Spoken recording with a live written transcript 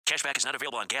Cashback is not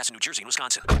available on gas in New Jersey and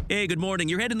Wisconsin. Hey, good morning.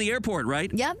 You're heading to the airport,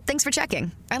 right? Yep, thanks for checking.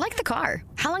 I like the car.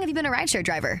 How long have you been a rideshare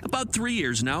driver? About 3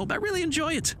 years now. I really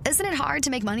enjoy it. Isn't it hard to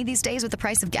make money these days with the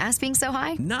price of gas being so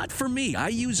high? Not for me. I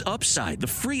use Upside, the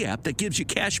free app that gives you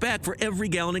cash back for every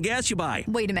gallon of gas you buy.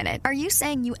 Wait a minute. Are you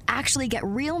saying you actually get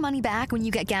real money back when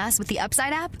you get gas with the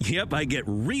Upside app? Yep, I get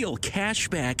real cash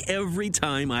back every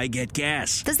time I get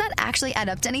gas. Does that actually add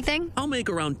up to anything? I'll make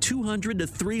around $200 to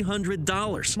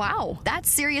 $300. Wow, that's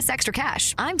serious extra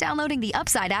cash. I'm downloading the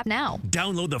Upside app now.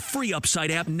 Download the free Upside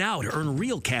app now to earn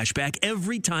real cash back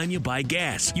every time you buy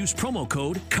gas. Use promo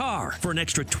code CAR for an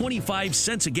extra 25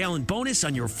 cents a gallon bonus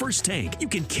on your first tank. You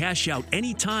can cash out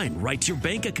anytime right to your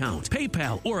bank account,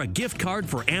 PayPal, or a gift card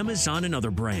for Amazon and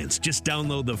other brands. Just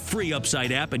download the free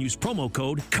Upside app and use promo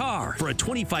code CAR for a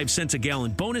 25 cents a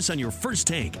gallon bonus on your first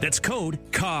tank. That's code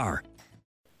CAR.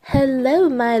 Hello,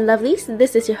 my lovelies.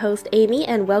 This is your host, Amy,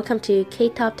 and welcome to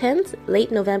K-Top 10's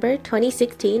late November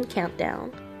 2016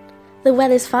 countdown. The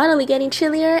weather's finally getting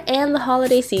chillier, and the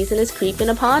holiday season is creeping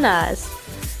upon us.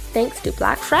 Thanks to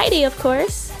Black Friday, of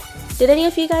course. Did any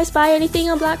of you guys buy anything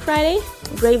on Black Friday?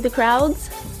 Brave the crowds?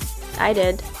 I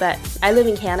did, but I live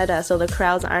in Canada, so the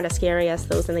crowds aren't as scary as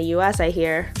those in the US, I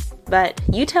hear. But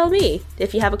you tell me.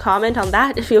 If you have a comment on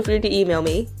that, feel free to email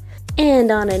me.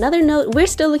 And on another note, we're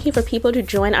still looking for people to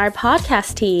join our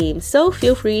podcast team, so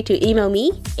feel free to email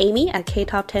me,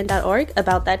 amy@ktop10.org,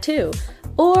 about that too.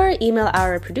 Or email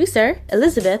our producer,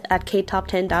 Elizabeth at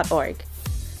ktop10.org.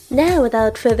 Now,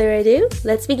 without further ado,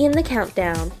 let's begin the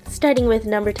countdown. Starting with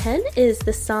number 10 is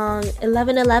the song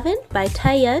 1111 by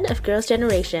Taeyeon of Girls'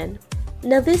 Generation.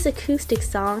 Now, this acoustic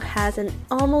song has an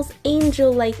almost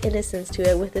angel-like innocence to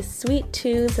it with a sweet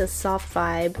tunes and soft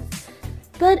vibe.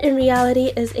 But in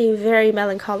reality is a very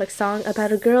melancholic song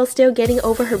about a girl still getting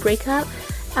over her breakup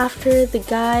after the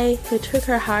guy who took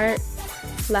her heart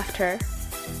left her.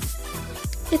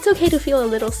 It's okay to feel a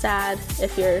little sad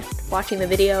if you're watching the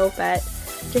video, but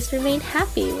just remain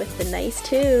happy with the nice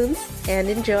tunes and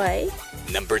enjoy.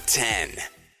 Number 10.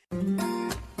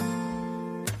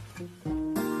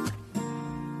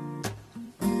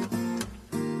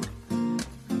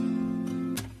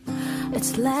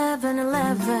 It's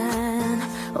 11:11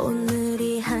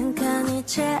 오늘이 한 칸이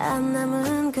채 안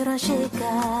남은 그런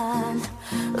시간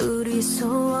우리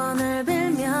소원을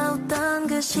빌며 웃던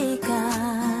그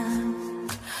시간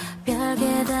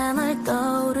별게 널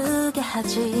떠오르게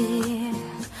하지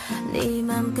네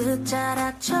맘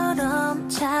끝자락처럼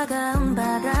차가운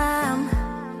바람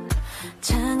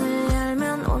창을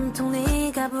열면 온통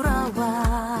네가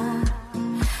불어와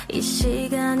이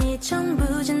시간이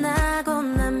전부 지나고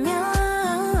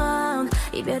나면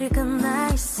이별이 끝나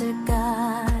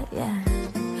있을까 yeah.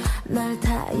 널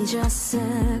다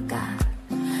잊었을까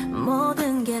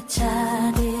모든 게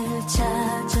자리를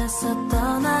찾아서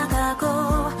떠나가고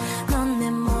넌 내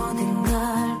모든 걸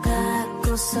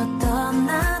갖고서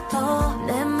떠나도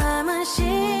내 맘은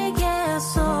시계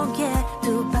속에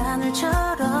두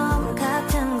바늘처럼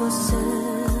같은 곳을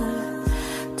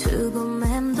두고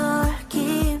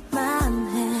맴돌기만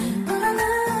해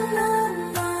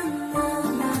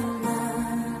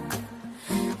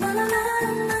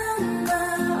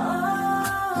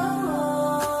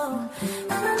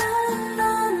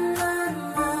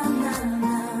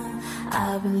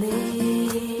I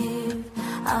believe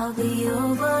I'll be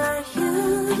over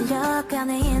you 달력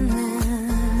안에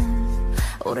있는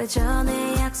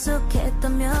오래전에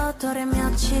약속했던 몇 월에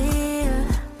며칠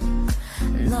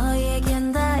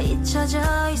너에겐 다 잊혀져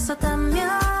있었다면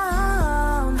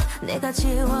내가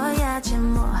지워야지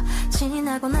뭐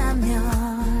지나고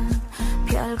나면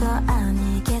별거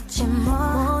아니겠지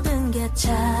뭐 모든 게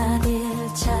자리를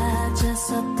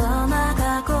찾아서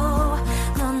떠나가고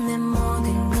넌 내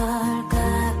모든 걸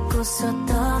갖고서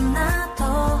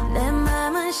떠나도 내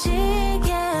맘은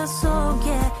시계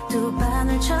속에 두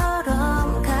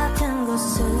바늘처럼 같은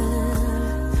곳을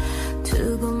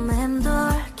두고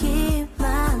맴돌기만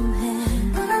해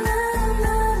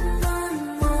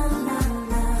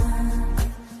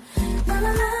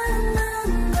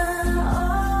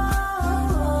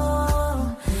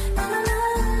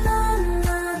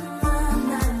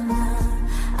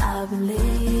I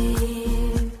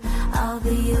believe I'll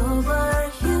be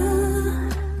over you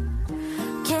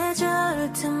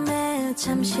계절 틈에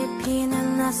잠시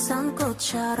피는 낯선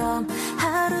꽃처럼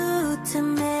하루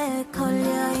틈에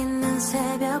걸려있는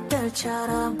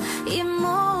새벽별처럼 이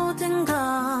모든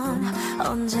건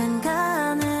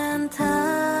언젠가는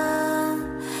다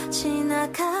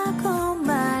지나가고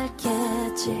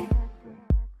말겠지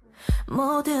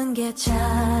모든 게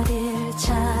자리를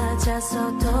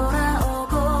찾아서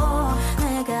돌아오고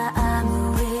내가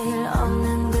아무 일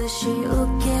없는 듯이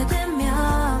웃게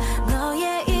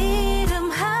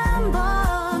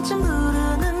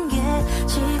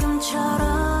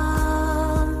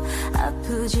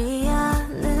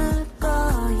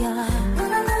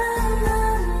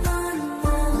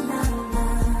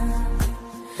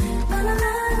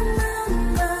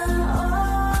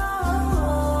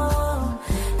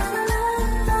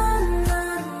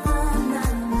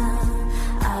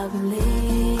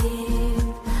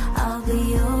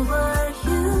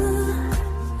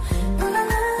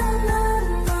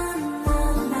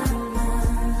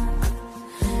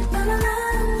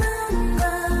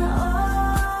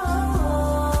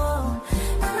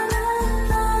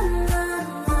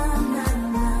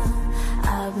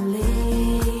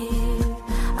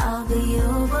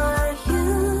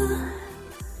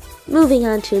Moving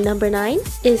on to number 9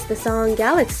 is the song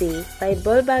Galaxy by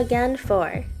Bolbagan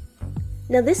 4.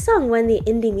 Now this song won the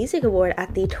Indie Music Award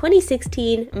at the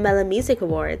 2016 Melon Music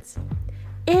Awards.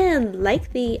 And like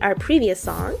our previous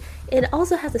song, it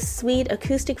also has a sweet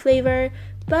acoustic flavor,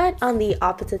 but on the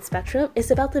opposite spectrum, it's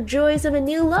about the joys of a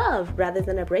new love rather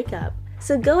than a breakup.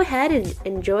 So go ahead and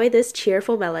enjoy this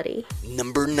cheerful melody.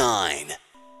 Number 9.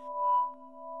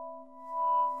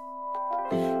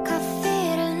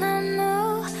 커피를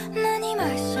너무 많이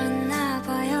마셨나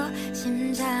봐요.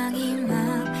 심장이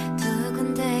막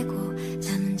두근대고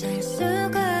잠잘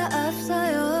수가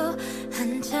없어요.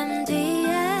 한참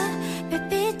뒤에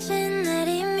별빛이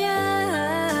내리면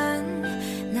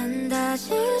난 다시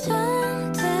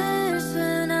잠들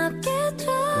순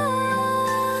없겠죠.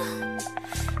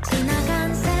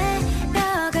 지나간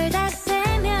새벽을 다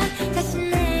세면 다시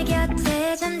내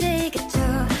곁에 잠들겠죠.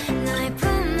 너의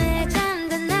품에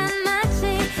잠든 난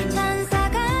마치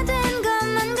천사가 된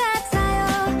것만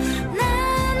같아요.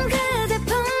 난 그대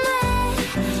품에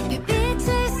별빛을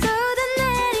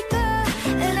쏟아내리고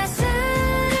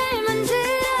은하수를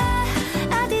만들어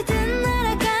어디든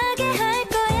날아가게 할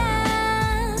거야.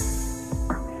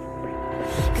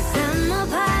 Cause I'm a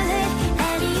pilot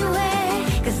anywhere.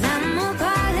 Cause I'm a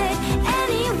pilot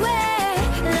anywhere.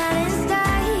 Light and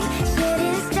sky,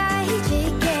 shooting star,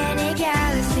 지게 내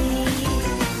galaxy.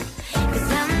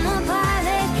 Cause I'm a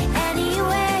pilot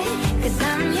anywhere. Cause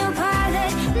I'm your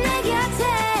pilot. 내 곁에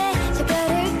저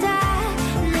별을 다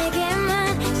내게만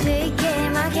지게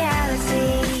my galaxy.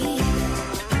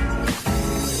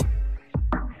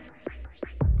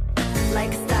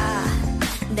 Like a star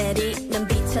내리는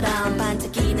빛처럼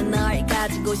반짝이는 널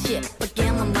가지고 싶어 get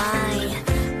my mind.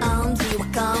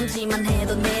 엄지와 검지만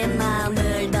해도 내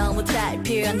마음을 너무 잘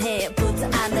표현해 부터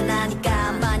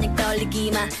안달나니까 마냥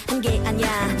떨리기만 한 게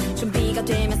아니야. 준비가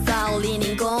되면 쏠린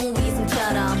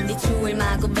인공위성처럼 네 추월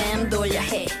마구 맴돌려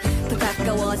해. 더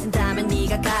가까워진다면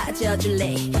네가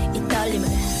가져줄래 이 떨림을.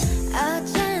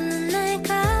 어제는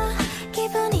내가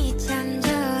기분이 참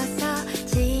좋아서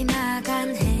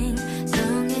지나간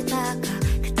행성에다가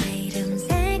그대 이름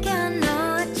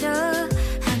새겨놓았죠.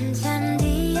 한참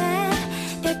뒤에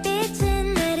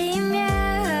별빛이 내리면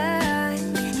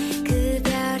그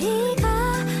별이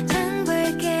가장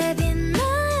붉게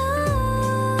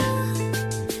빛나요.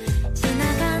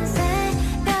 지나간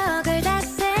새벽을 다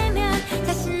세면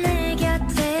다시 내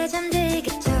곁에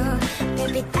잠들겠죠.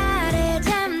 별빛 아래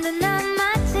잠든 난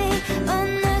마치 온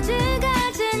우주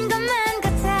가진 것만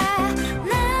같아.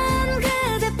 난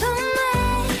그대 품에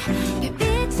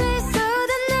별빛을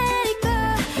쏟아내리고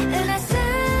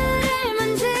은하수를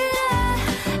만들어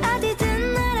어디든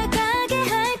날아가게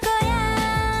할 거야.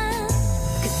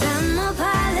 Cause I'm a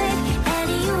pilot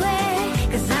anywhere.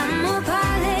 Cause I'm a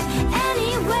pilot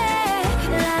anywhere.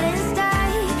 Light and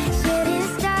sky, shooting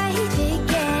star,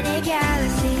 지게 내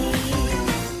galaxy.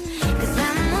 Cause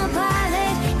I'm a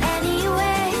pilot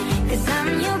anywhere. Cause I'm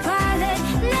your pilot.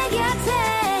 내 곁에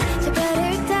저 별을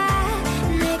다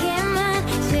내게만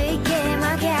지게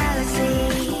my galaxy.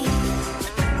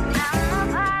 I'm a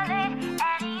pilot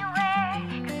anywhere.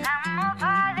 Cause I'm a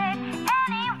pilot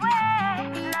anywhere.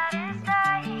 Light and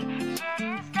sky,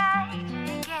 shooting star,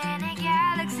 지게 내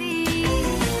galaxy.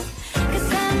 Cause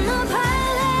I'm a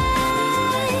pilot.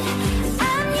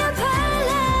 I'm your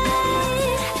pilot.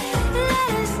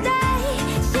 Light and sky,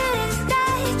 shooting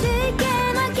star, 지게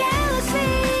my galaxy.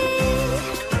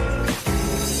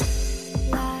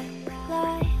 Lie,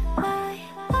 lie, lie,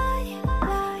 lie,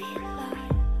 lie, lie.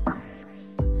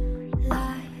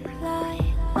 Lie, lie,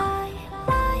 lie,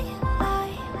 lie,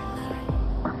 lie,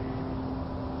 lie.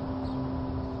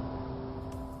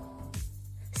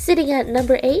 Sitting at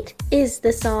number 8 is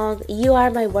the song You Are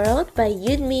My World by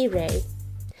Yoonmi Ray.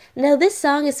 Now this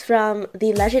song is from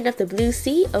The Legend of the Blue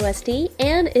Sea OST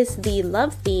and is the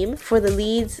love theme for the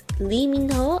leads Lee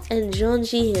Min-ho and Jeon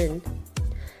Ji-hyun.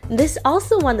 This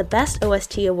also won the Best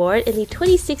OST award in the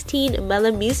 2016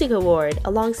 Melon Music Award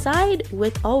alongside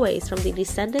With Always from the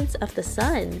Descendants of the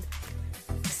Sun.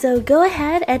 So go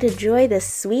ahead and enjoy this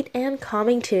sweet and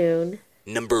calming tune.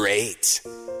 Number 8.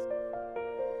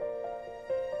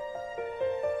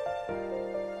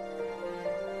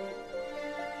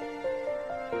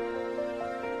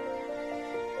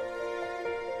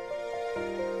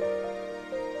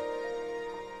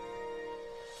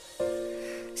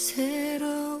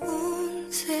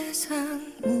 새로운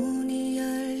세상 문이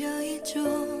열려 있죠.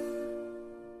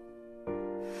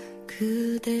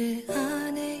 그대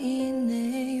안에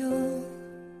있네요.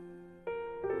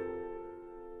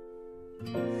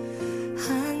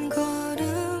 한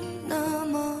걸음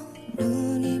넘어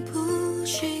눈이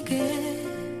부시게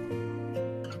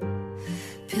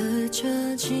별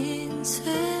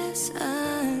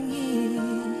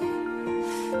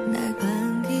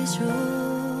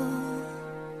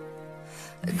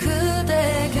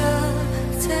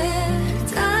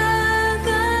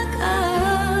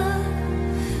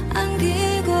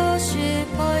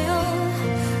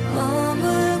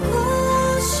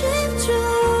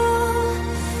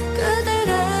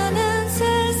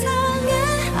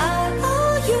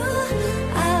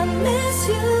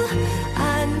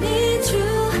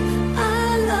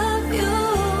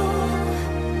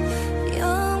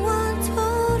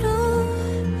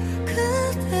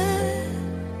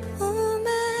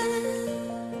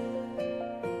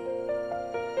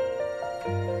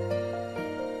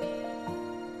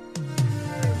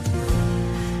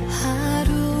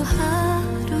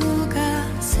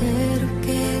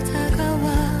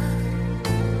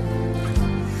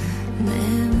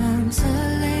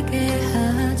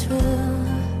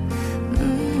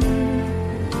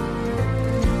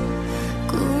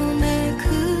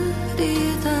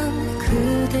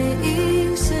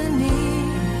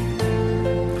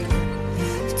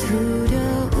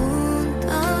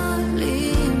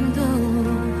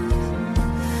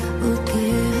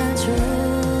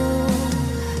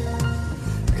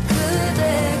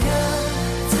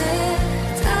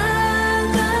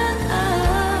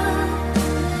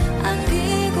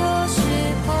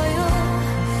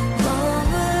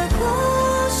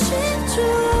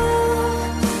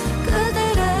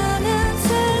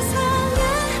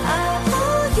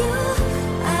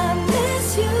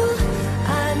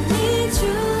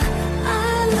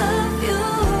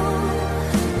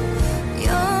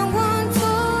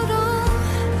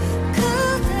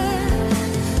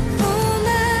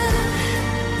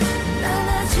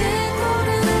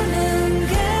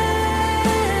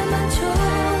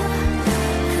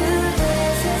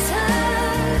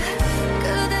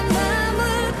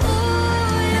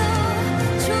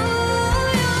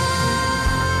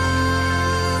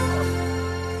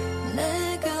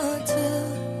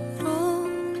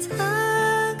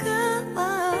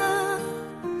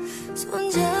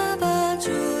손잡아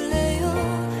줄래요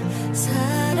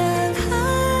사랑할게요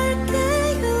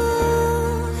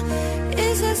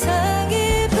이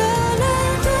세상이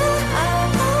변해도 I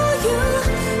owe you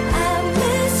I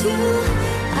miss you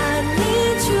I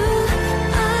need you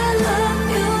I love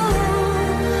you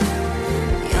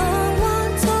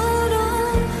영원토록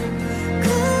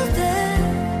그대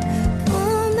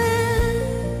꿈에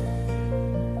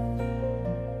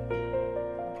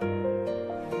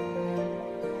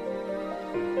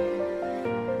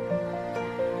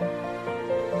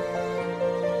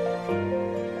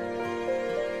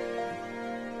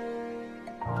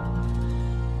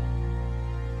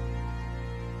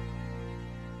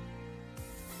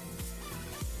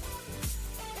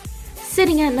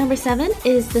Sitting at number 7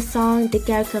 is the song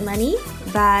Dikar Ka Mani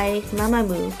by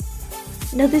Mamamoo.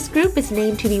 Now, this group is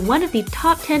named to be one of the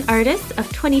top 10 artists of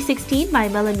 2016 by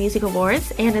Melon Music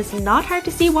Awards, and it's not hard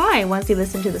to see why once you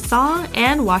listen to the song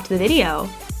and watch the video.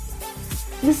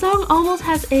 The song almost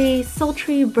has a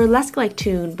sultry burlesque-like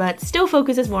tune, but still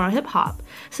focuses more on hip-hop.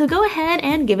 So go ahead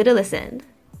and give it a listen.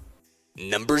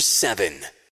 Number 7.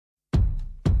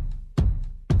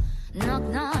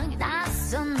 넉넉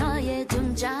낯선 너의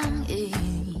등장이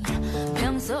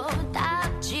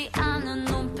평소답지 않은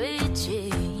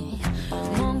눈빛이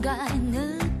뭔가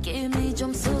느낌이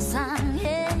좀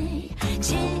수상해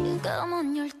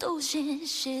지금은 12시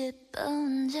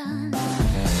 10분 전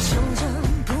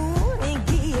점점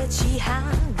분위기에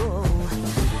취하고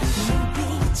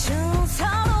눈빛은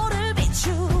서로를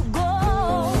비추고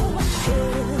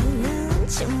흐르는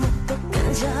침묵도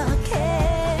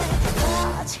끈적해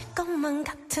터질 것만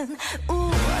같은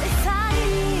우리 사이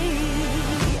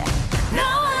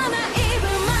너와 나 입을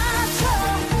맞춰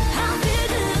How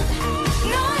did it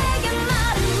너에게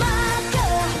나를 맡겨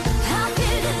How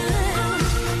did it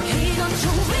이건 좀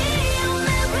위험해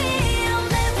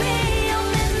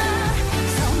나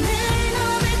손을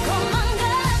넘을 것만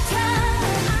같아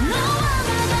너와 나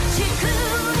같이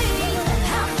그린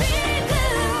How did it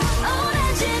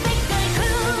오렌지 빛깔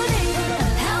그린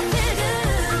How did it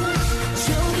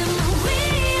조금은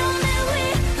위험해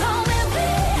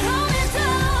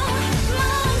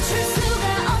멈출 수가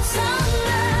없어 나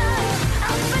I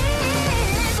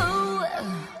feel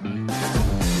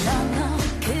넌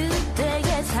그때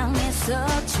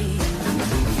예상했었지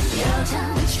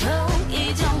여자처럼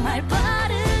정말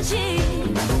빠르지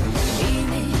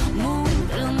이미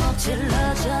물은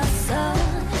엎질러졌어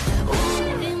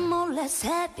우리 몰래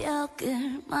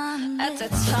새벽을 만나 At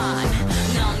that time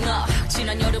너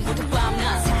지난 여름부터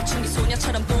밤낮 사춘기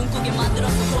소녀처럼 꿈꾸게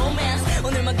만들었어 romance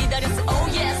오늘만 기다렸어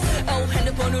oh yes oh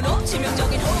핸드폰으로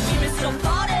치명적인 호흡 비밀스러운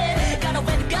party Gotta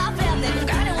wait the cafe 내가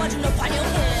가려워준 널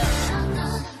환영해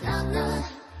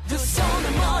두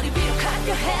손을 머리 위로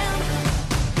가려 해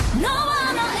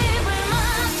너와 나 입을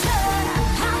맞춰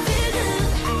How did it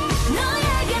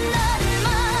너에게 나를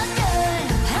맡겨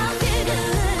How did it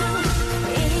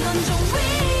이건 좀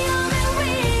위험해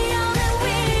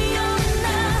나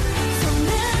손을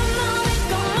놓을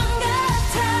것만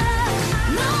같아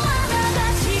너와 나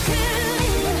같이 그린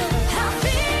How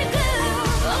did it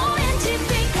오렌지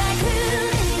빛깔 그린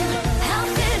How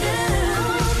did it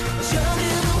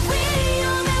조금은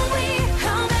위험해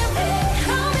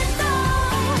또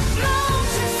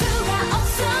멈출 수가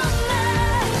없어 나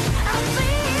I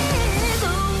feel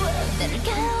때를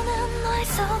깨우는 너의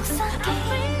속삭임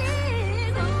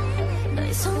너의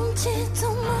손짓도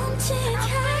멈칫해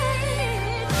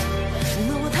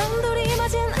너와 단둘이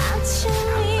맞은 아침이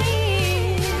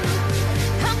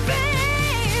I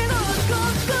feel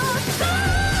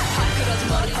화끈하지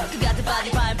머리 헐크 같은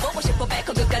바디 바이 보고 싶어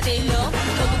배꼽 끝까지 일러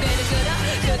거북이를 끌어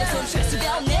그래도 숨쉴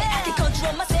수가 없네 I can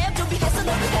control myself 준비해서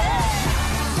널 위해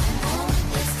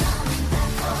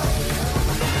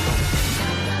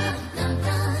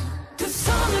두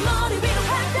손을 머리 위로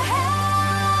한다 해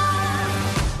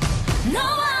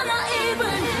너와 나 입을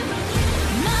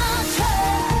맞춰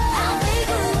I'll be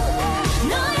good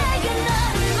너에게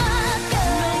나를 맡겨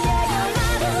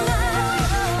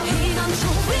이건 좀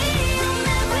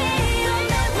위험해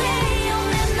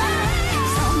나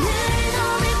손을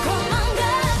넘을 것만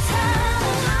같아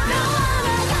너와 나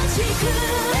같이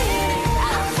그린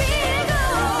I'll feel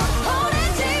good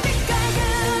오렌지 빛깔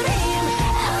그림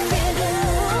I'll feel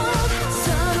good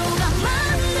서로가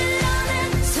만들어낸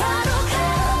서로가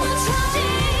묻혀진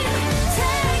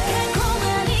달콤한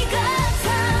이 같아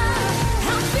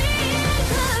I'll feel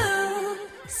good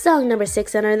Song number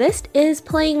 6 on our list is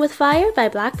Playing with Fire by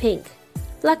Blackpink.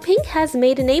 Blackpink has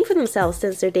made a name for themselves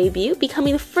since their debut,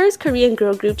 becoming the first Korean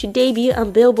girl group to debut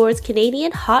on Billboard's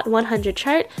Canadian Hot 100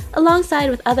 chart alongside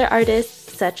with other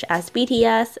artists such as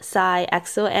BTS, Psy,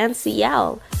 EXO, and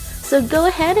CL. So go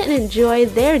ahead and enjoy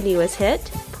their newest hit,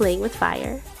 Playing with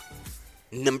Fire.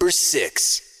 Number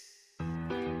 6.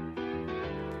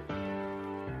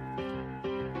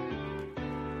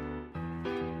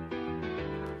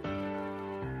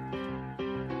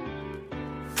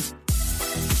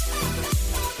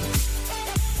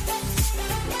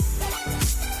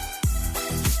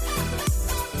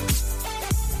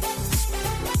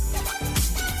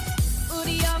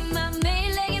 우리 엄마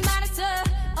매일 내게 말했어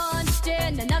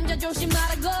언제나 남자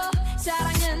조심하라고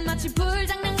사랑은 마치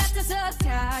불장난 같아서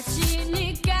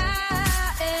다치니까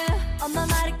엄마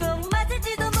말이 꼭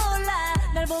맞을지도 몰라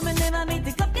날 보면 내 맘이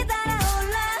뜨겁게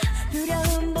달아올라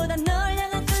두려움보다 널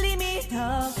향한 끌림이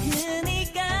더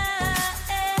크니까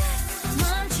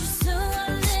멈출 수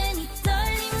없는 이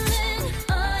떨림은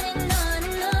on and on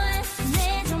and on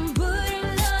내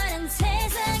전부를 너란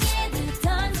세상에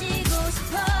던지고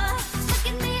싶어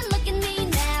Look at me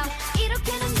now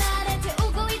이렇게는 나를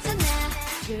태우고 있잖아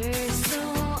그럴 수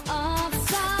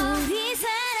없어 우리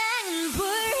사랑은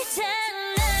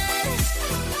불장난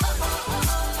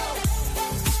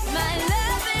My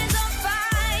love is on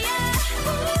fire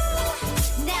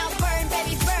Now burn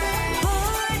baby burn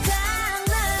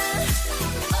불장난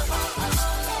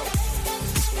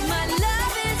My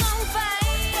love is on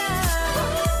fire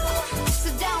So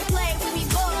don't play with me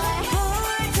boy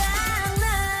불장난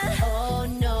Oh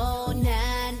no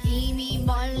난 이미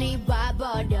멀리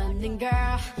와버렸는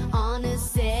girl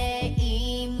어느새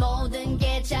이 모든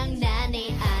게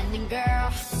장난이 아닌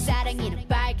girl 사랑이란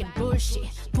빨간 불씨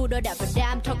불어라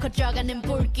바람 더 커져가는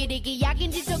불길이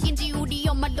기약인지 속인지 우리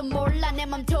엄마도 몰라 내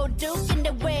맘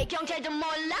도둑인데 왜 경찰도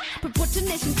몰라 불붙은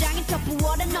내 심장이 더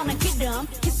부어라 너는 기름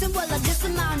Kiss him while I diss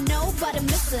him I don't know but I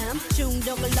miss him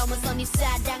중독을 넘어서 네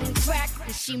사랑은 crack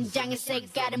내 심장의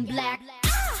색깔은 black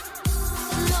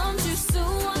멈출 수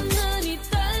없는 이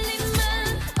떨림은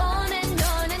on and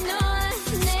on and on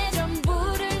내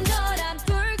전부를 너란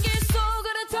불길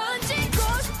속으로 던지고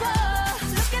싶어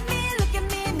Look at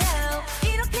me now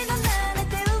이렇게 넌 나를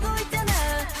태우고 있잖아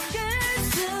그럴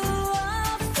수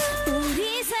없어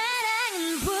우리 사랑은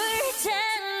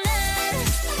불장난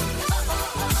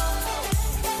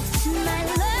My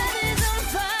love is on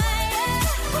fire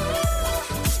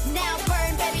Now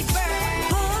burn baby burn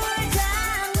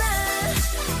불장난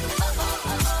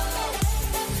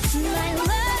My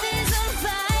love is on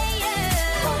fire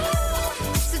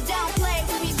So don't play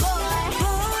with me boy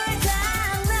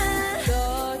불장난 더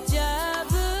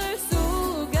잡을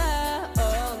수가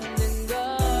없는 걸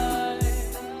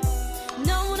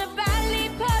너무나 빨리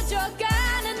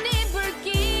퍼져가는 네 불길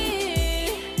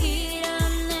이런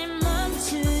날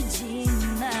멈추지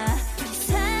마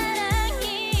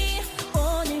사랑이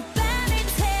오늘 밤을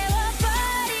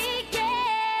태워버리게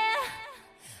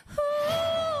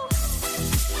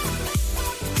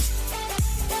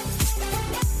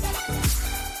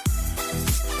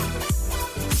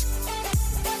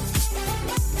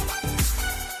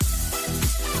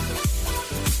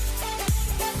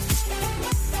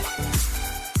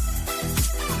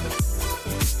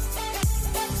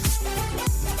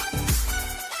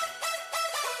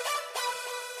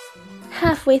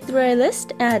Halfway through our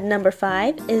list, at number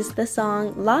 5 is the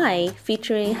song Lie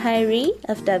featuring Hyrie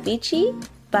of Davichi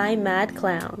by Mad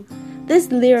Clown. This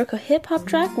lyrical hip-hop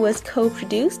track was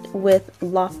co-produced with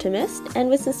Loftimist and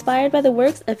was inspired by the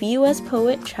works of US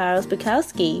poet Charles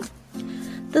Bukowski.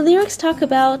 The lyrics talk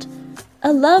about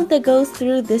a love that goes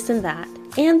through this and that,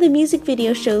 and the music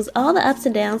video shows all the ups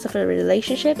and downs of a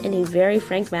relationship in a very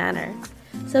frank manner.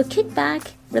 So kick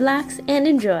back, relax, and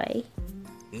enjoy.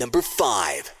 Number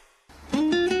 5.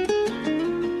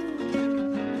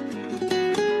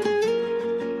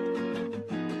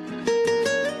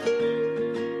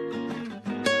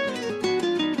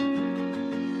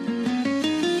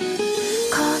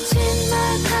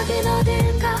 거짓말하긴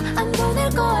어딜까 안 보낼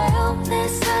거예요 내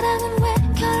사랑은 왜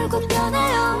결국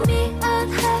변해요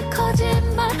미안해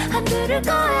거짓말 안 들을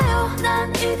거예요 난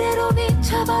이대로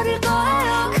미쳐버릴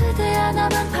거예요 그대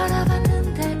하나만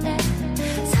바라봤는데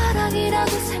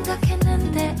사랑이라고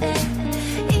생각했는데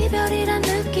이별이란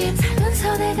느낌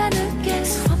살면서 내가 느낄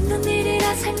수 없는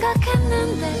일이라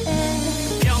생각했는데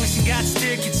병신같이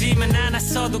들키지만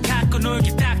않았어도 갖고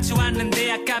놀기 딱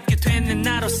좋았는데 아깝게 됐네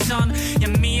나로선 야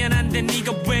미안한데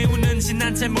네가 왜 우는지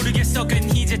난 잘 모르겠어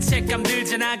괜히 죄책감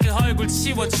들잖아 그 얼굴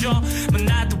치워줘 뭐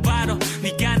나도 알아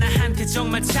네가 나한테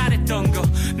정말 잘했던 거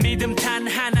믿음 단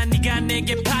하나 네가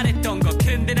내게 바랬던 거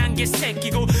근데 난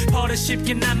개새끼고 버릇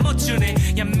쉽게 난 못 주네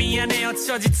야 미안해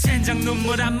어쩌지 젠장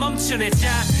눈물 안 멈추네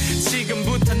자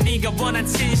지금부터 네가 원한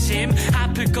진심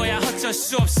아플 거야 어쩔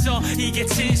수 없어 이게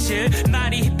진실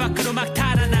말이 입 밖으로 막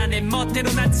달아나네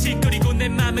멋대로 난 짓거리고 내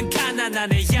맘은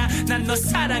가난하네 야 난 너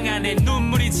사랑 안에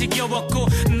눈물이 지겨웠고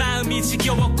마음이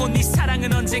지겨웠고 네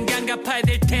사랑은 언젠간 갚아야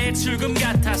될 대출금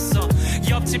같았어.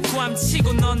 옆집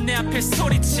구함치고 넌 내 앞에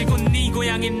소리치고 네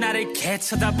고향인 나를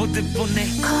개쳐다보듯 보내.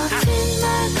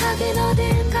 거짓말하긴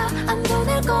어딜까 안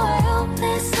보낼 거예요.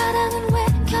 내 사랑은 왜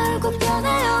결국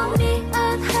변해요.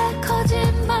 미안해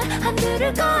거짓말 안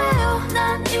들을 거예요.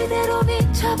 난 이대로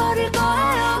미쳐버릴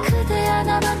거예요. 그대야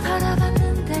나만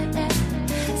바라봤는데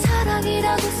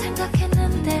사랑이라고 생각했는데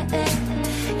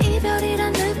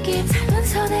이별이란 느낌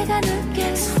살면서 내가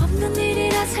느낄 수 없는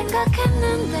일이라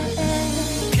생각했는데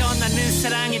변하는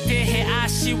사랑에 대해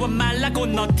아쉬워 말라고.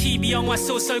 너 TV 영화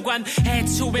소설관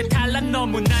애초에 달라.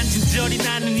 너무 난진절이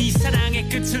나는 이 사랑의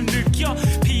끝을 느껴.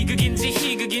 비극인지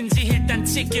희극인지 일단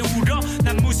짙게 울어.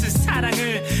 난 무슨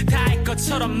사랑을 다 할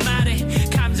것처럼 말해.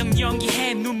 감정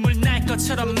연기해 눈물 날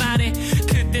것처럼 말해.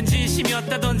 그땐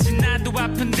진심이었다던지 나도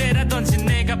아픈데라던지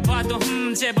내가 봐도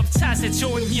제법 자세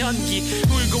좋은 연기.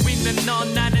 울고 있는 너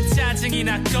나는 짜증이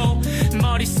났고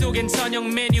머릿속엔 저녁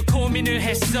메뉴 고민을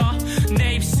했어.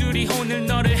 내 입술이 오늘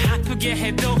너를 아프게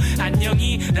해도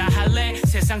안녕이라 할래.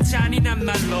 세상 잔인한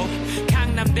말로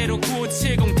강남대로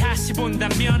 9570 다시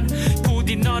본다면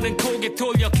부디 너는 고개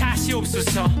돌려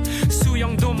가시옵소서.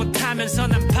 수영도 못하면서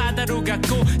난 바다로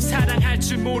갔고 사랑할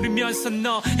줄 모르면서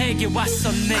너에게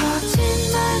왔었네.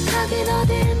 거짓말하긴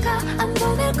어딜까 안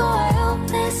보낼 거예요.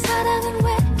 내 사랑은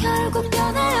왜 결국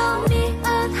변해요.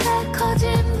 미안해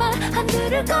거짓말 안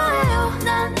들을 거예요.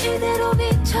 난 이대로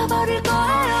미쳐버릴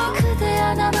거예요.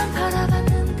 그대야 나만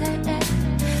바라봤는데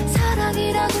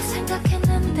사랑이라고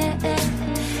생각했는데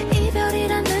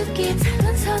이별이란 느낌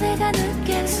살면서 내가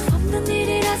느낄 수 없는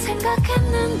일이라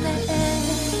생각했는데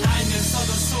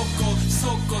알면서도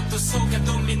속고 또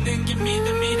속아도 믿는 게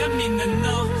믿음이라 믿는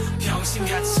너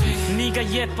병신같이.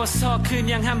 네가 예뻐서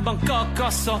그냥 한번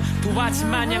꺾었어. 도화지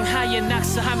마냥 하얘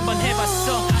낙서 한번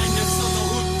해봤어. 알면서도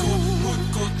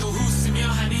웃고 또 웃으며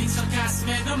한인 척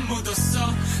가슴에 넌 묻었어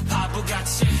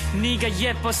바보같이. 네가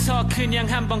예뻐서 그냥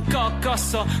한번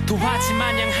꺾었어. 도화지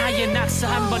마냥 하얘 낙서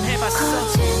한번 해봤어.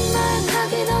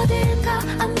 거짓말하긴 어딜까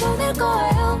안 보낼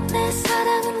거예요. 내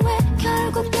사랑은 왜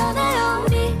결국 변해요.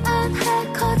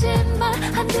 미안해 거짓말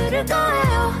안 들을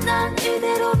거예요. 난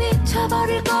이대로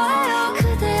미쳐버릴 거예요.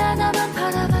 그대야 나만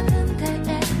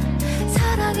바라봤는데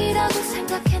사랑이라고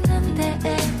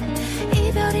생각했는데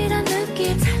이별이란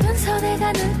느낌 살면서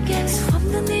내가 느낄 수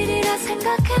없는 일이라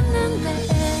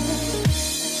생각했는데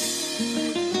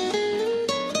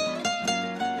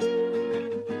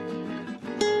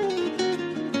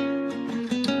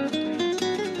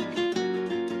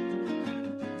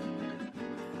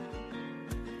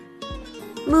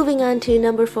Moving on to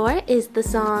number 4 is the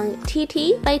song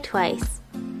TT by Twice.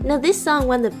 Now this song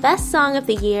won the Best Song of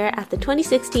the Year at the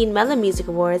 2016 Melon Music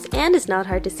Awards, and it's not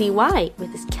hard to see why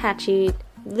with its catchy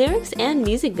lyrics and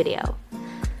music video.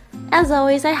 As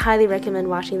always, I highly recommend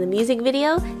watching the music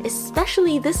video,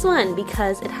 especially this one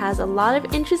because it has a lot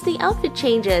of interesting outfit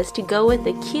changes to go with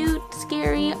the cute,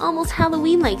 scary, almost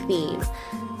Halloween-like theme.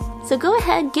 So go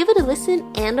ahead, give it a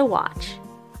listen and a watch.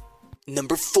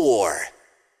 Number 4.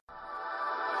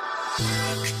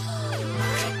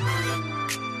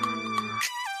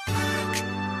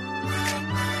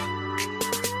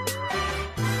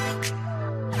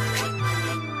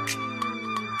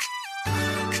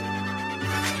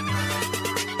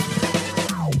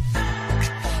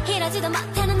 이러지도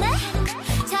못하는데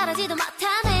잘하지도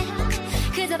못하네.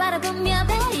 그저 바라보며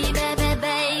baby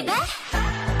baby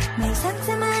내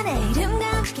상상만의 이름과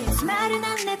함께 수많은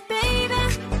안내 baby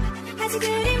아직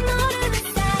그리 모르는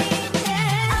사이인데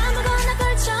아무거나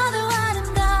걸쳐도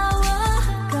아름다워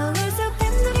거울 속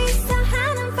팬들이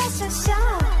있어하는 패션쇼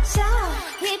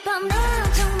이번 난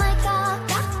정말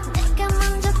꺾어 내가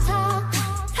먼저 터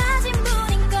하진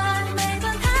분인걸 매번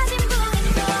하진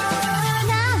분인걸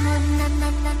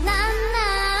나나나나나나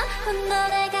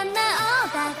노래가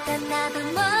나오다가 나도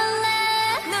몰래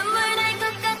눈물 날 것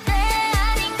같아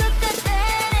아닌 것 같아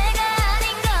내가 아닌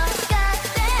것 같아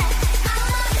I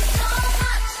love you so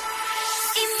much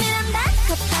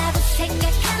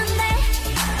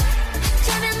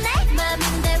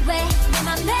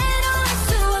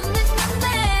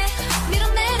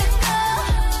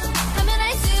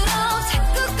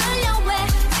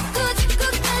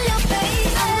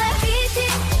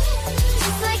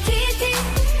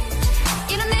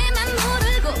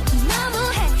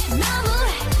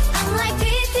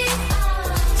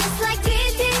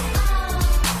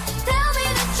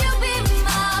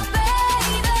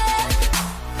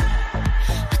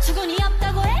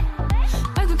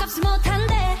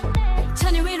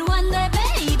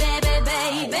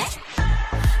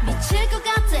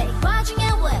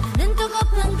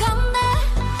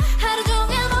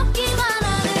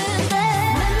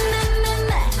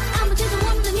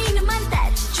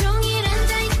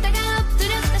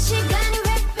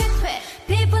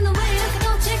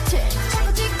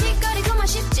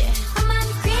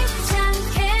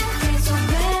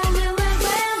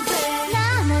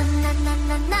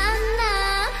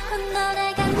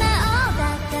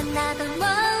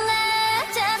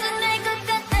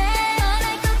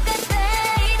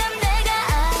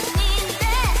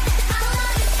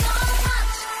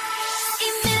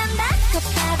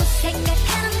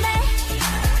생각하는데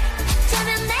어쩌면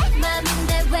내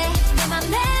맘인데 왜 내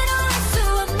맘대로 할 수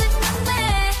없는 건데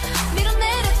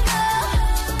밀어내렸어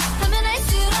하면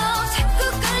할수록 자꾸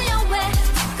끌려 왜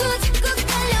자꾸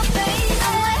끌려 baby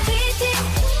I'm like TT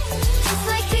just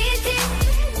like TT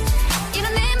이런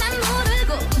내맘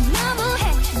모르고 너무해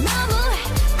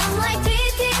I'm like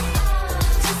TT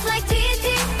just like TT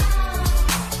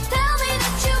tell me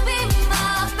that you be my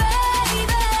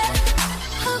baby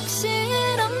혹시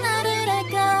이런 나를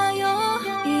할까요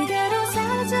이대로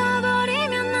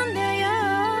사라져버리면 안 돼요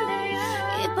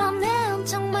이번엔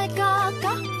정말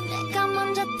가까 내가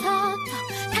먼저 터져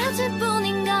다질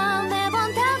뿐인가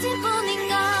매번 다질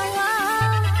뿐인가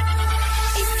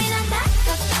이미 난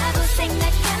닦았다고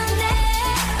생각하는데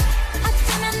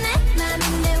어쩌면 내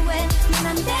맘인데 왜 내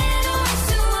맘대로 할 수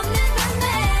없는 건데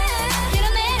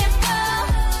밀어내렸어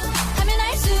하면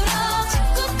할수록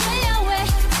자꾸 끌려 왜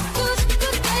자꾸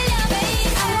끌려 baby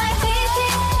I'm like TT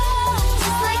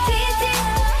just like TT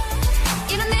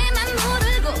이런 내맘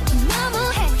모르고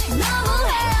너무해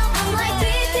I'm like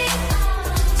TT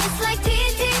just like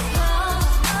TT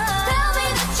tell me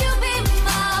that you be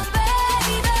my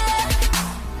baby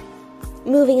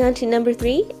Moving on to number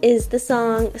 3 is the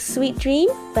song Sweet Dream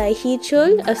by Hee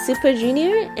Chul of Super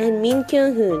Junior and Min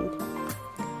Kyung-hoon.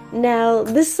 Now,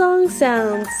 this song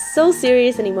sounds so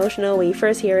serious and emotional when you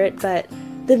first hear it, but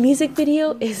the music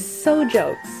video is so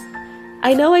jokes.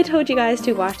 I know I told you guys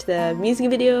to watch the music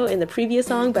video in the previous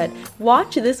song, but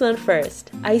watch this one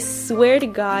first. I swear to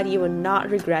God you will not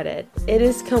regret it. It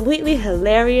is completely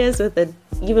hilarious with an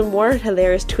even more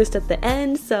hilarious twist at the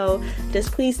end, so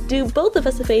just please do both of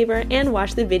us a favor and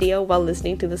watch the video while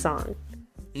listening to the song.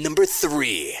 Number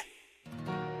 3.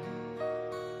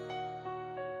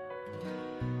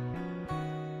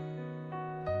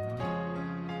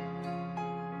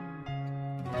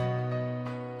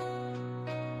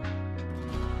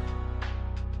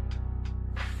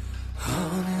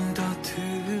 어느덧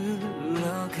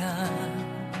흘러가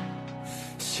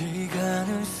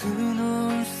시간을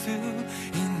수놓을 수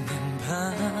있는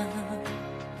밤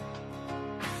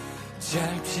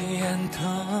짧지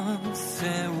않던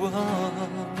세월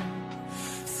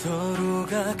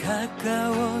서로가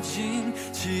가까워진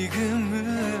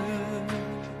지금은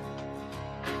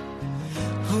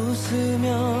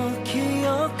웃으며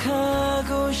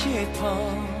기억하고 싶어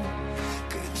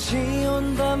끝이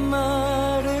온단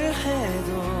말을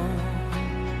해도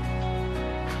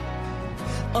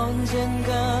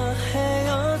언젠가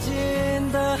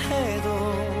헤어진다 해도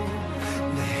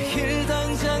내일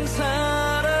당장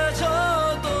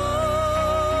사라져도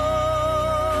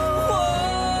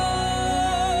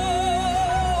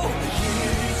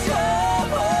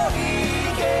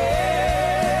잊어버리게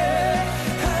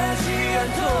하지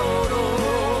않도록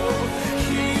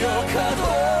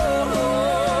기억하도록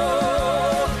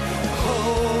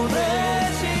오래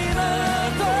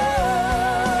지나도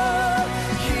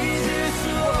잊을 수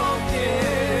없게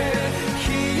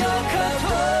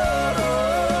기억하도록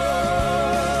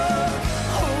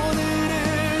오늘을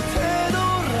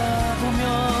되돌아보며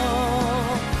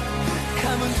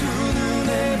감은 두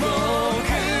눈에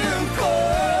머금고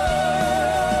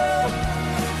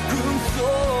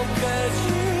꿈속까지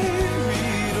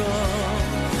밀어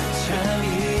잠이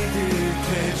들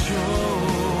테죠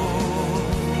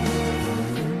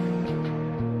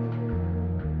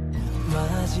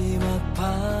마지막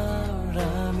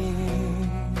바람이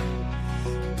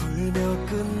불며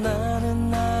끝나는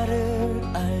날을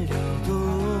알려도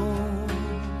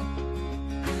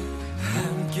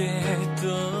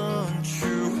함께했던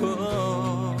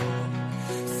추억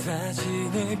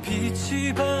사진에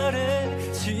빛이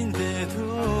바래진대도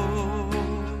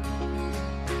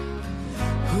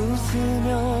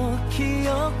웃으며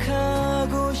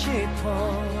기억하고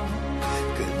싶어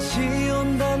끝이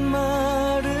온단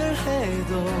말을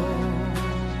해도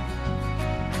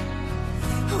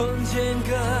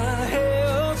언젠가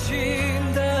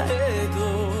헤어진다 해도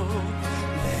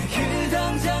내일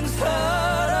당장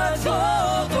사라져도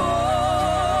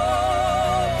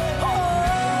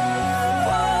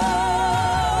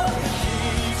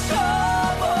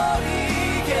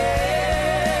잊어버리게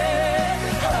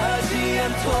하지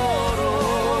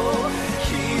않도록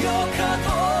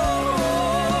기억하도록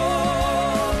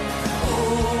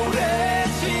오래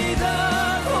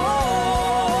지나도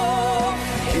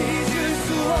잊을 수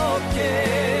없게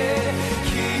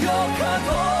기억하도록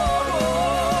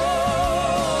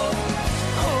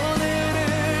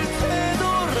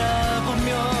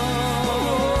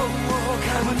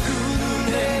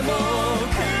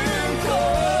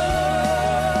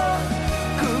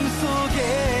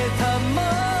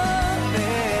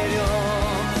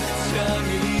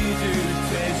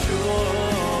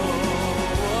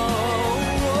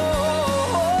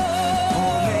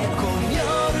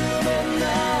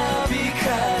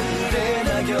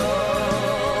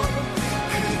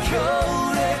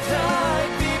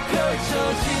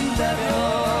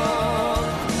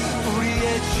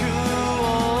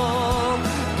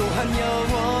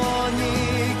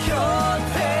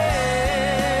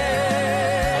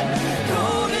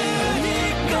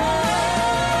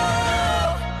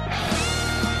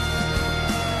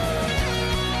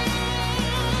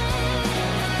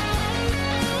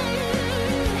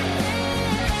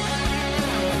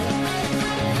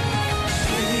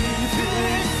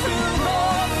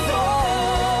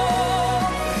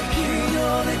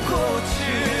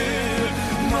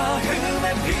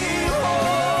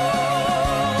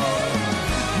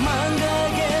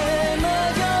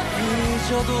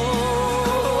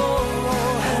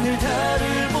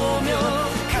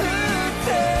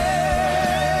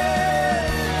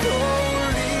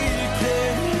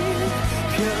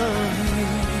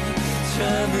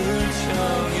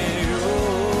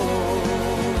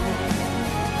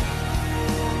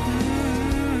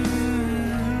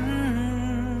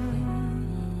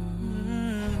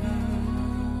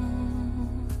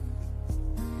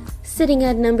Sitting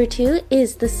at number 2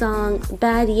 is the song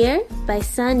Bad Year by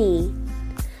Sunny.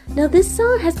 Now this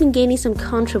song has been gaining some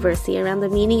controversy around the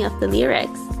meaning of the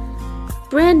lyrics.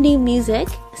 Brand New Music,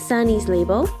 Sunny's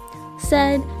label,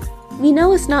 said, "We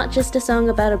know it's not just a song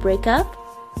about a breakup."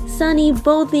 Sunny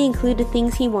boldly included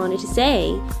things he wanted to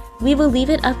say. We will leave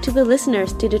it up to the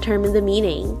listeners to determine the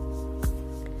meaning.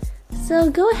 So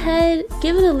go ahead,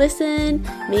 give it a listen.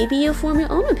 Maybe you'll form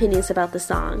your own opinions about the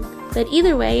song. But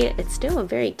either way, it's still a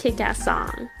very kick-ass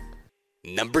song.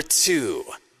 Number 2.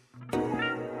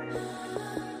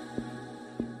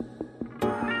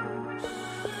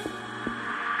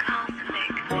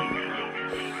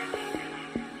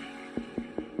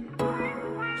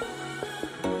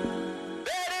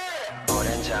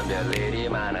 참 별일이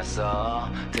많았어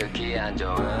특히 안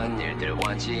좋은 일들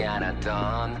원치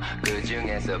않았던 그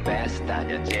중에서 베스트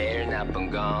아니야 제일 나쁜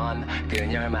건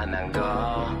그녀를 만난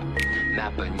거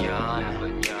나쁜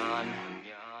년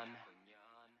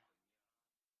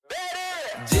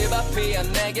집 앞이야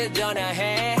내게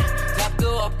전화해 답도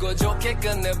없고 좋게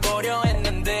끝내보려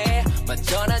했는데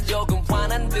전화 조금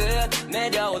화난 듯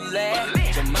내려올래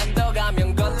좀만 더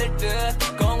가면 걸릴 듯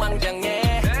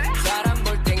공황장애 사람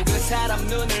볼 땐 그 사람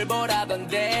눈을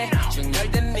보라던데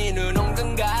충혈된 네 눈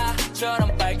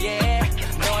옹등가처럼 빨개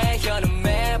너의 혀는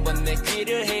매번 내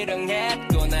귀를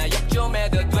희롱했고 나 욕 좀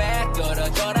해도 돼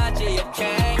떨어져라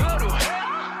지역해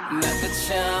나도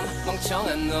참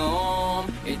멍청한 놈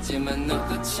있지만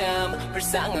너도 참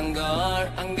불쌍한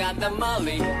걸 안 가다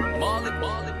멀리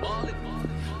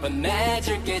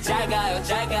보내줄게 잘 가요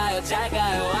잘 가요 잘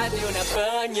가요 아주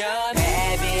나쁜 년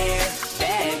Bad year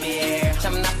bad year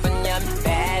참 나쁜 년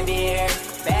Bad year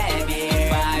bad year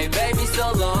Goodbye baby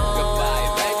so long Goodbye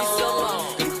baby so long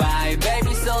Goodbye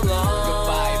baby so long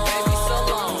Goodbye baby so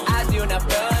long 아주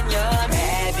나쁜 년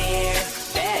Bad year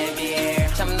bad year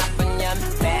참 나쁜 년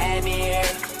Bad year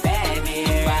bad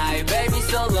year Goodbye baby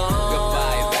so long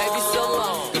Goodbye baby so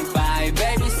long Goodbye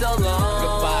baby so long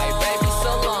Goodbye baby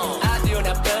so long 아주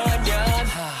나쁜 년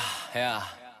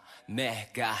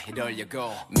내가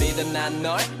이러려고 믿어 난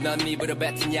넌 입으로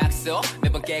뱉은 약속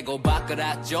매번 깨고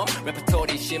바꿔라 좀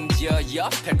레퍼토리 심지어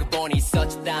별거 보니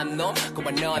있었던 놈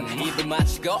고봐 넌 입을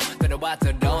맞추고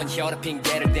돌아왔더런 혀로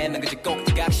핑계를 대는 그저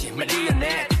꼭지각시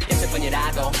말리어내 여섯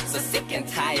번이라도 So sick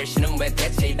and tired 신은 왜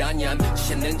대체 이런 년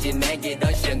주셨는지 내게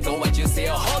이런 실은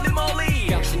도와주세요 Holy moly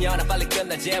병신년아 빨리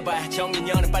끝나 제발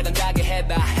정리년은 빨간 가게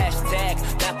해봐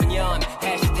해시태그 나쁜 년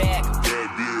해시태그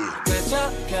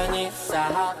그저 편히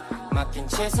싸 막힌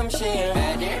채 숨쉴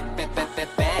Bad year,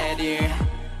 bad year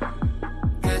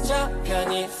그저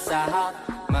편히 싸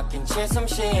막힌 채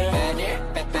숨쉴 Bad year,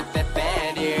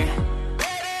 bad year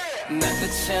나도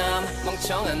참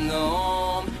멍청한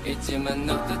놈 있지만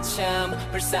너도 참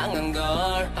불쌍한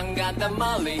걸 안 가다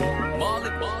멀리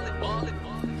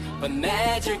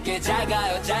보내줄게 잘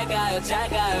가요 잘 가요 잘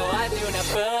가요 아주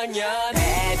나쁜 년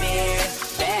Bad year,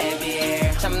 bad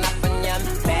year 참 나쁜 년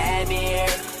Bad year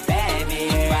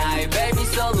Goodbye, baby,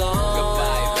 so long.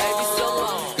 Goodbye, baby, so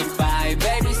long. Goodbye,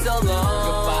 baby, so long.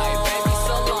 Goodbye, baby,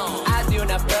 so long. 아주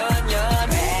나쁜 년.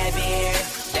 Bad year,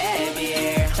 bad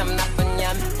year. 참 나쁜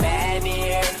년. Bad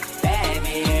year, bad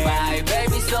year. Goodbye,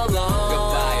 baby, so long.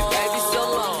 Goodbye, baby, so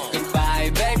long. Goodbye,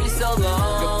 baby, so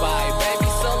long. Goodbye, baby,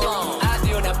 so long. 아주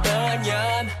나쁜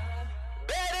년.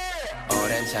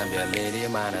 오랜 참 별일이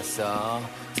많았어.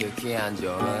 특히 안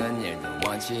좋은 일도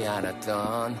원치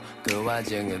않았던 그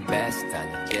와중에 베스트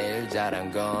아니 제일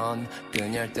잘한 건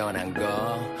그녀를 떠난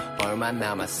거 얼마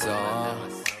남았어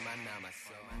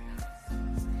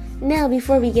Now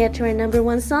before we get to our number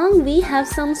 1 song, we have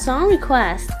some song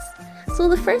requests. So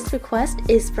the first request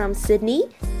is from Sydney.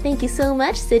 Thank you so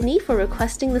much Sydney for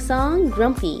requesting the song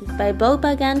Grumpy by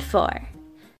Bobagan 4.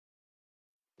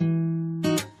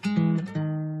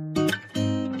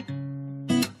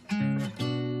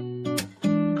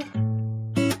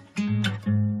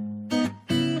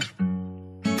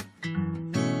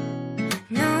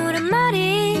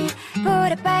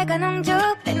 빨간 옹주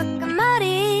빼먹은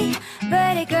머리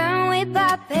Pretty girl with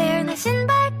pop hair 내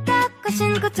신발 깎고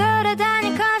신고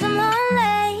돌아다니 cause I'm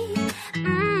lonely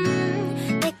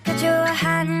내가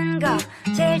좋아하는 거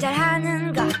제일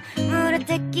잘하는 거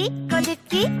물어뜯기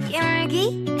꼬집기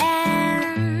열기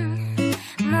and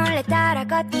몰래 따라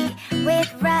걷기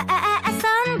with red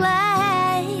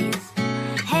sunglasses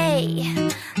Hey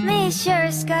Miss your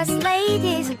skirts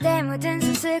lady 손때 묻은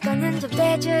손수건은 좀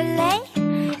대줄래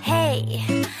Hey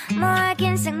뭘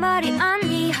긴 생머리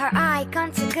언니 Her eye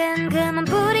contact 그만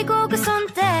부리고 그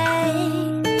손대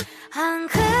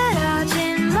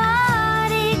헝클어진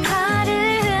머리카락을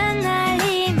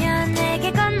흩날리며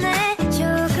내게 건네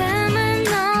조금은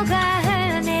녹아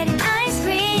흘러내린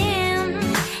아이스크림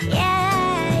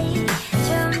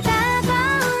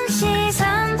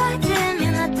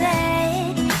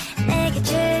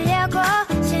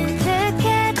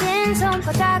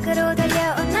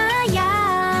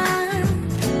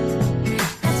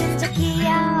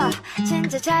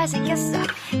잘생겼어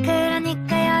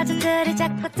그러니까 여자들이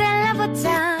자꾸 들러붙어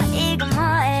이거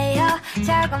뭐예요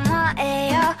저거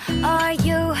뭐예요 Or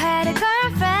you had a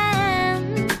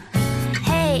girlfriend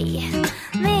Hey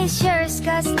Miss your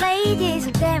skirts lady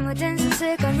손때 묻은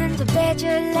손수건은 좀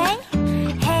빼줄래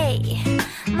Hey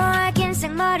뭐야 긴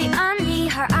생머리 언니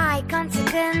Her eye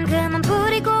contact은 그만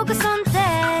부리고 그 손대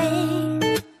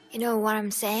You know what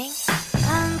I'm saying?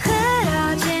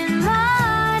 엉클어진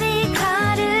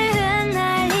머리카락을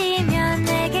흩날리며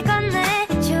내게 건네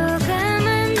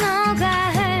조금은 녹아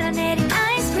흘러내린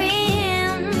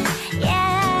아이스크림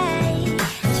Yeah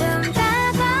좀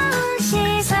따가운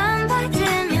시선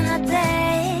받으면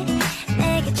어때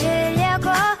내게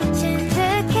주려고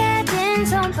진득해진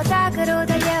손바닥으로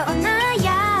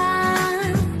달려오나야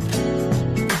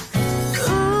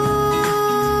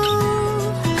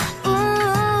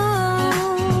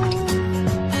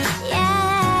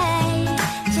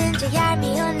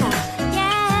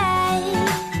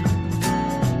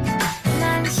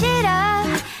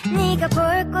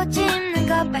볼꽃 짚는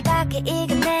것 빨갛게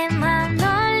익은 내 맘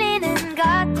놀리는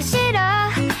것도 싫어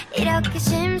이렇게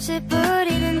심술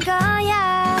부리는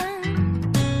거야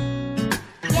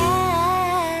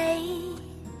yeah.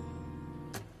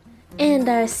 And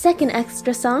our second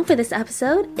extra song for this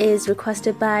episode is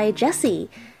requested by Jessie.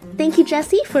 Thank you,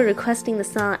 Jessie, for requesting the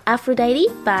song Aphrodite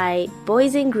by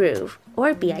Boys in Groove,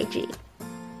 or B.I.G.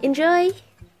 Enjoy!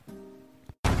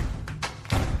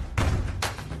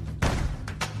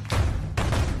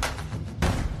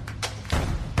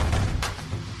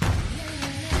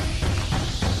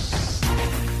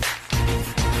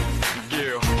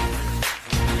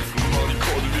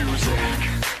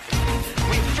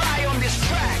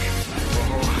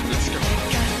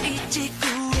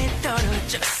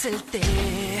 때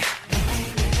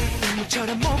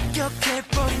눈물처럼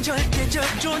목격해버린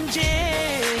절대적 존재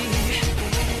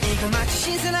이거 마치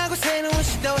신선하고 새로운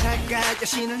시도랄까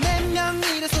여신을 몇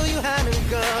명이라 소유하는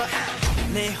것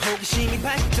내 호기심이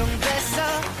발동됐어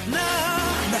너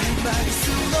날 막을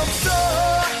순 없어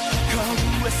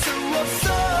거부할 수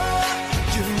없어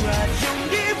You are the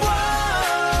only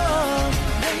one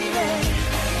baby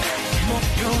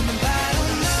목표는 바로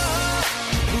너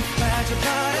푹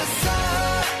빠져버렸어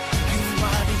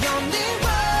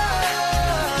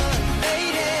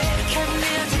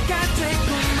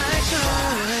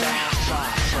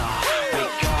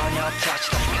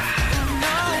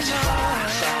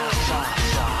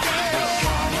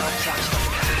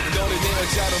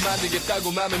여자로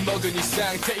만들겠다고 맘을 먹은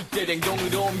이상 Take that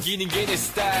행동으로 옮기는 게 내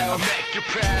스타일 Make you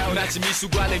proud 마치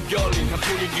미술관에 걸린 한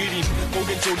폭의 그림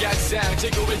혹은 조각상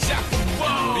제거의 작품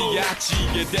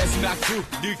미아치게 대수 막두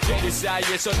늑대들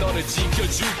사이에서 너를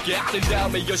지켜줄게 뜬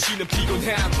다음에 여신은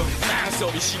피곤한 법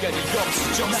망설이 시간이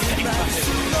없어 좀 생각해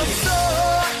수 없어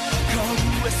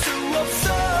거부할 수 없어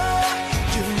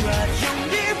You are the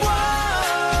only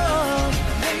one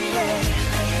baby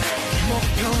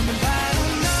목표는 바로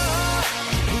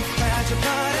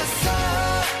빠져버렸어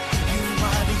You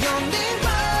are the only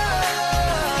one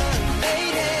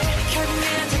lady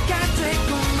결례자가 되고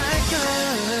말걸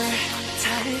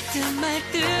다를 듯 말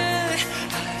듯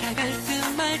알아갈 듯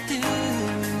말 듯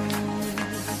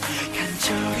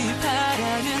간절히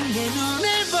바라는 내 눈을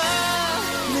봐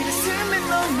내 가슴에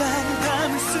너만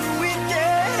담을 수 있게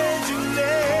해줄래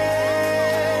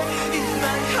In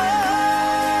my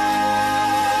heart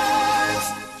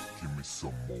Give me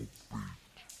some more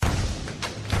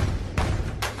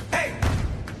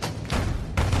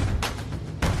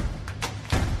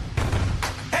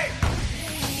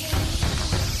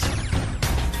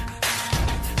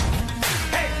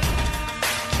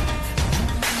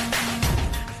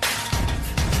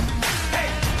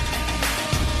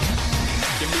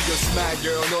My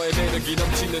girl 너의 매력이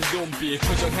넘치는 눈빛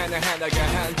표정 하나하나가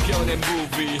한 편의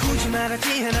movie 굳이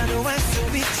말하지 않아도 알 수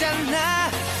있잖아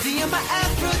You're my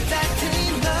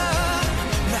Aphrodite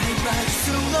날 막을 수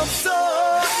없어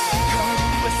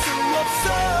거부할 수 없어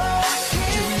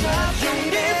You're my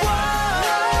only one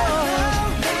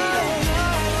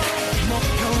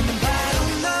목표는 바로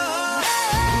너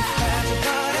푹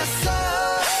빠져버렸어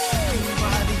You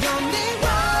are the only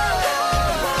one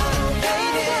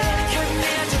baby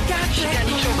시간이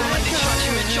조금만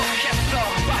뒤처지면 좋겠어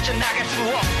빠져나갈 수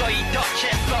없어 이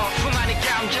덫에서 수많은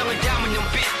감정을 담은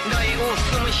눈빛 너의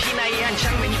웃음은 신화의 한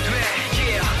장면이 돼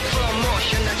Yeah, slow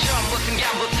motion 난 처음부터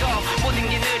순간부터 모든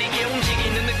게 느리게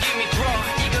움직이는 느낌이 들어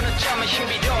이건 어쩌면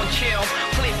신비로운 체험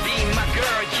Please be my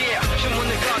girl, yeah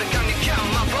주문을 거는 강력한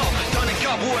마법 너는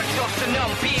거부할 수 없어 넌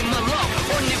be my love,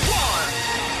 only one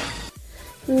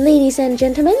Ladies and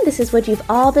gentlemen, this is what you've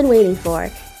all been waiting for.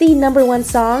 The number one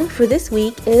song for this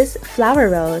week is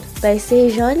Flower Road by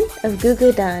Sejun of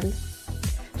Gugudan.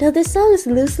 Now this song is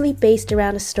loosely based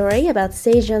around a story about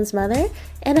Sejun's mother,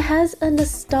 and it has a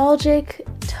nostalgic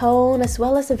tone as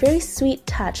well as a very sweet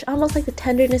touch, almost like the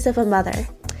tenderness of a mother.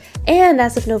 And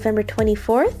as of November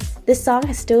 24th, this song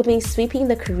has still been sweeping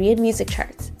the Korean music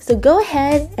charts. So go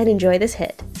ahead and enjoy this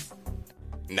hit.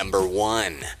 Number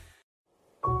 1.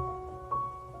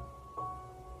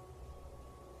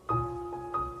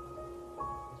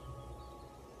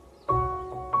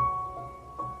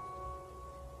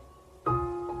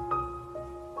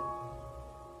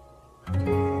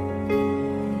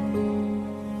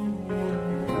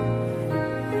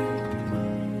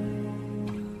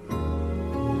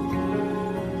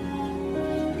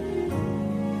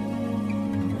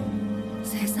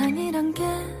 세상이란 게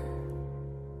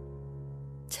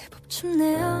제법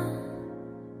춥네요.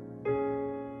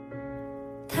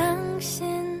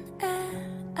 당신의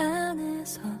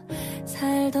안에서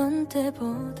살던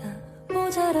때보다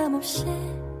모자람 없이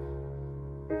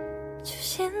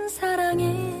주신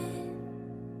사랑이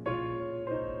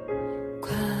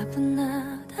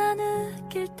과분하다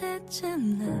느낄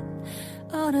때쯤 난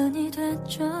어른이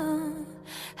됐죠.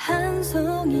 한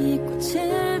송이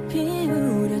꽃을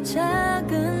피우려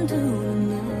작은 두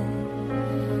눈에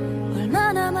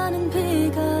얼마나 많은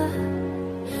비가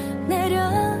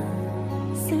내렸을까.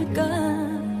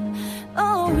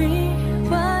 Oh,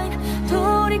 rewind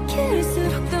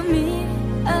돌이킬수록 더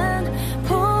미안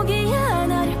포기야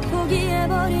나를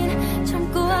포기해버린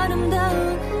젊고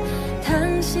아름다운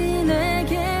당신의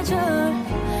계절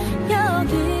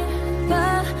여길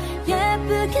봐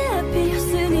예쁘게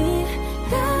피었으니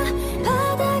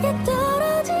바닥에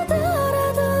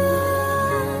떨어지더라도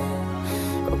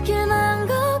꽃길만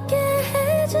걷게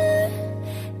해줄게요.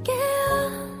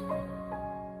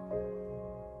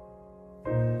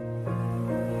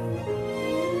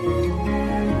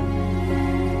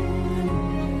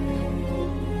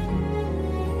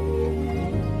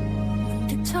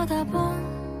 문득 쳐다본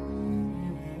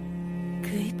그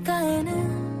입가에는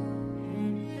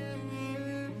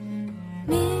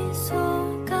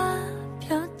미소가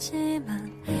폈지만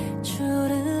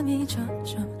주름이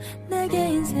졌죠. 내게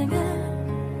인생을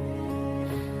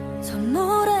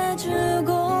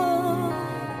선물해주고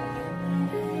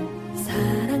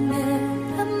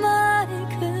사랑해란 말을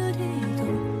그리도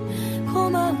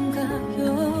고마운가요.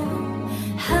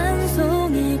 한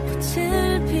송이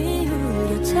꽃을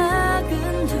피우려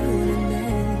작은 두 눈에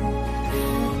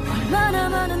얼마나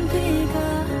많은 비가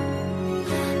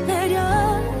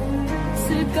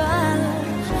내렸을까.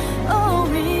 Oh,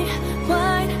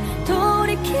 rewind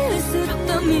돌이킬수록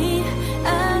더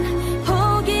미안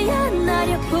포기야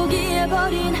나를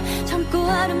포기해버린 젊고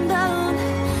아름다운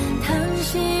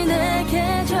당신의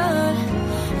계절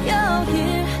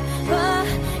여길 봐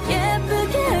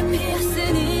예쁘게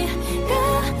피었으니까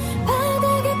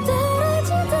바닥에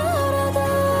떨어지더라도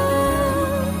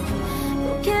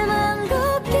꽃길만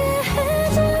걷게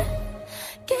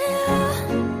해줄게요.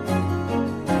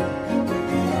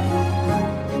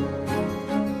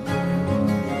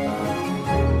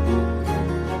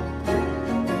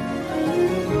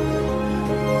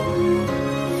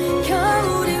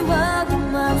 겨울이 와도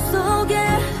마음속에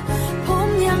봄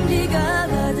향기가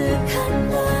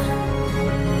가득한다.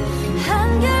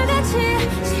 한결같이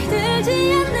시들지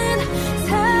않는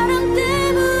사랑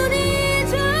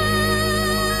때문이죠.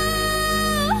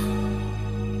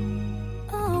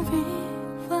 Oh,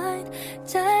 rewind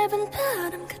짧은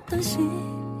바람 같던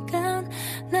시간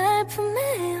날 품에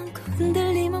안고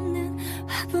흔들림 없는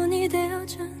화분이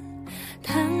되어준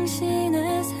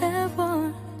당신의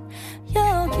세월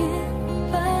여길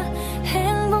봐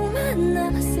행복만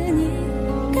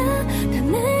남았으니까 다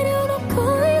내려놓고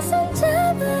이 손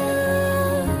잡아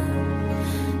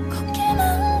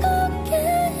걷기만 걷게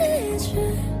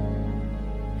해줄게요.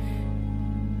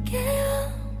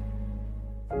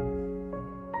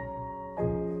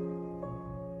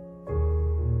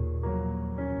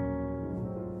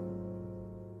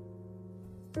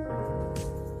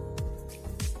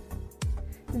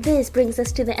 This brings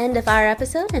us to the end of our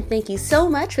episode, and thank you so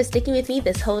much for sticking with me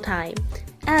this whole time.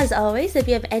 As always, if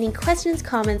you have any questions,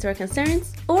 comments, or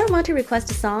concerns, or want to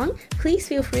request a song, please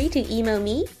feel free to email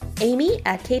me,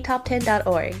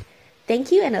 amy@ktop10.org.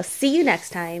 Thank you, and I'll see you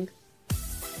next time.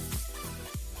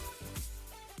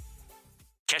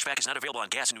 Catch Cashback is not available on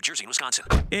gas in New Jersey and Wisconsin.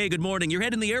 Hey, good morning. You're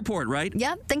heading to the airport, right?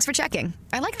 Yep, thanks for checking.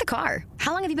 I like the car.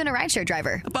 How long have you been a rideshare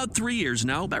driver? About 3 years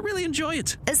now. I really enjoy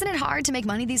it. Isn't it hard to make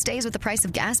money these days with the price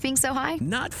of gas being so high?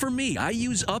 Not for me. I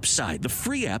use Upside, the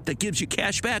free app that gives you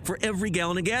cash back for every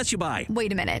gallon of gas you buy.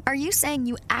 Wait a minute. Are you saying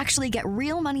you actually get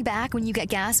real money back when you get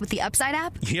gas with the Upside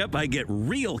app? Yep, I get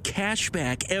real cash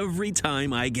back every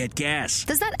time I get gas.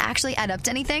 Does that actually add up to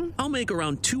anything? I'll make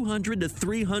around $200 to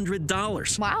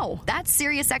 $300. Wow, that's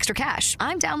serious extra cash.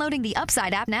 I'm downloading the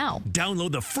Upside app now.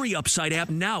 Download the free Upside app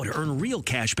now to earn real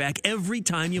cash back every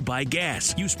time you buy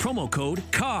gas. Use promo code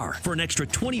CAR for an extra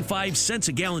 25 cents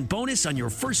a gallon bonus on your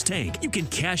first tank. You can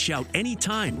cash out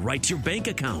anytime right to your bank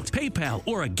account, PayPal,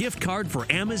 or a gift card for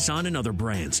Amazon and other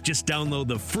brands. Just download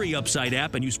the free Upside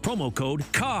app and use promo code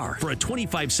CAR for a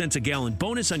 25 cents a gallon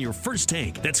bonus on your first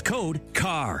tank. That's code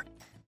CAR.